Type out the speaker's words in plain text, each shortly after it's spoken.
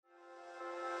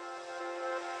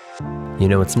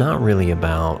It's not really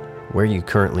about where you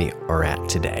currently are at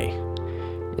today.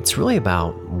 It's really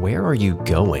about where are you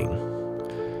going?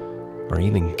 Are you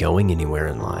even going anywhere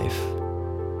in life?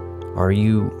 Are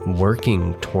you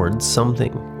working towards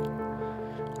something?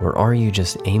 Or are you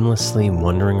just aimlessly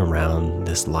wandering around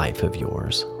this life of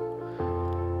yours?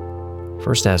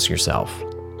 First, ask yourself,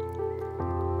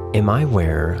 am I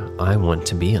where I want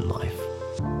to be in life?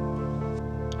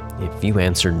 If you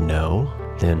answered no,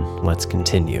 then let's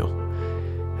continue.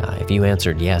 If you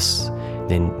answered yes,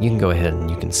 then you can go ahead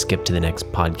and you can skip to the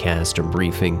next podcast or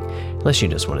briefing, unless you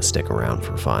just want to stick around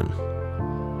for fun.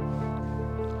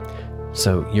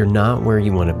 So you're not where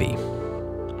you want to be.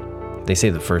 They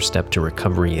say the first step to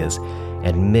recovery is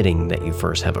admitting that you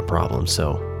first have a problem,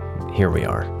 so here we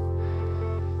are.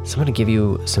 So I'm going to give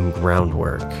you some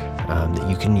groundwork that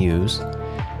you can use,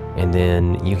 and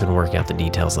then you can work out the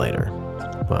details later.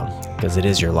 Well, because it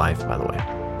is your life, by the way.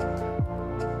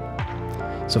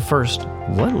 So first,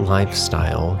 what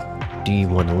lifestyle do you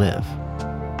want to live?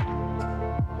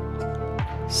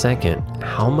 Second,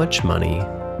 how much money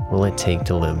will it take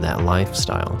to live that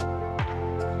lifestyle?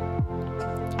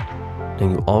 Now,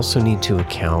 you also need to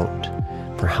account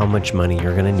for how much money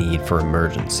you're going to need for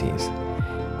emergencies.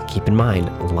 Keep in mind,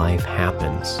 life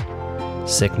happens.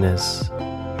 Sickness,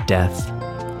 death,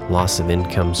 loss of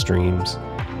income streams.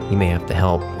 You may have to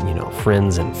help,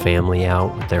 friends and family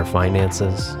out with their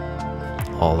finances.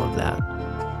 All of that.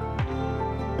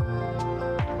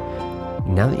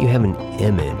 Now that you have an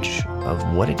image of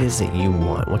what it is that you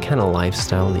want, what kind of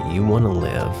lifestyle that you want to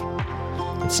live,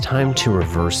 it's time to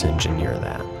reverse engineer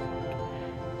that.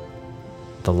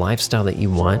 The lifestyle that you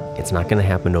want, it's not going to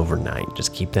happen overnight.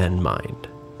 Just keep that in mind.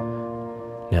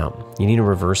 Now, you need to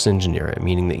reverse engineer it,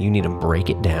 meaning that you need to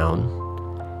break it down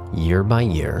year by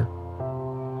year,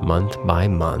 month by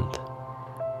month,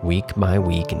 week by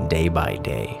week, and day by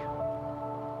day.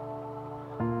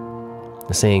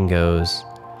 The saying goes,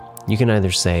 you can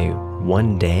either say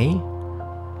one day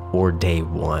or day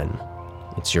one.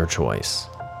 It's your choice.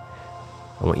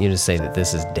 I want you to say that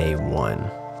this is day one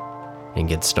and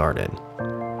get started.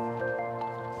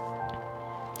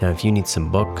 Now, if you need some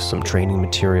books, some training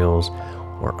materials,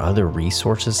 or other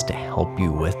resources to help you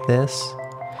with this,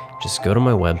 just go to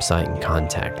my website and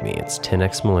contact me. It's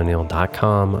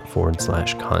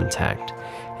 10xmillennial.com/contact.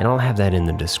 And I'll have that in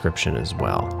the description as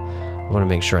well. I want to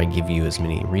make sure I give you as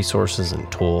many resources and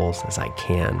tools as I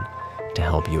can to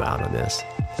help you out on this.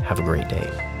 Have a great day.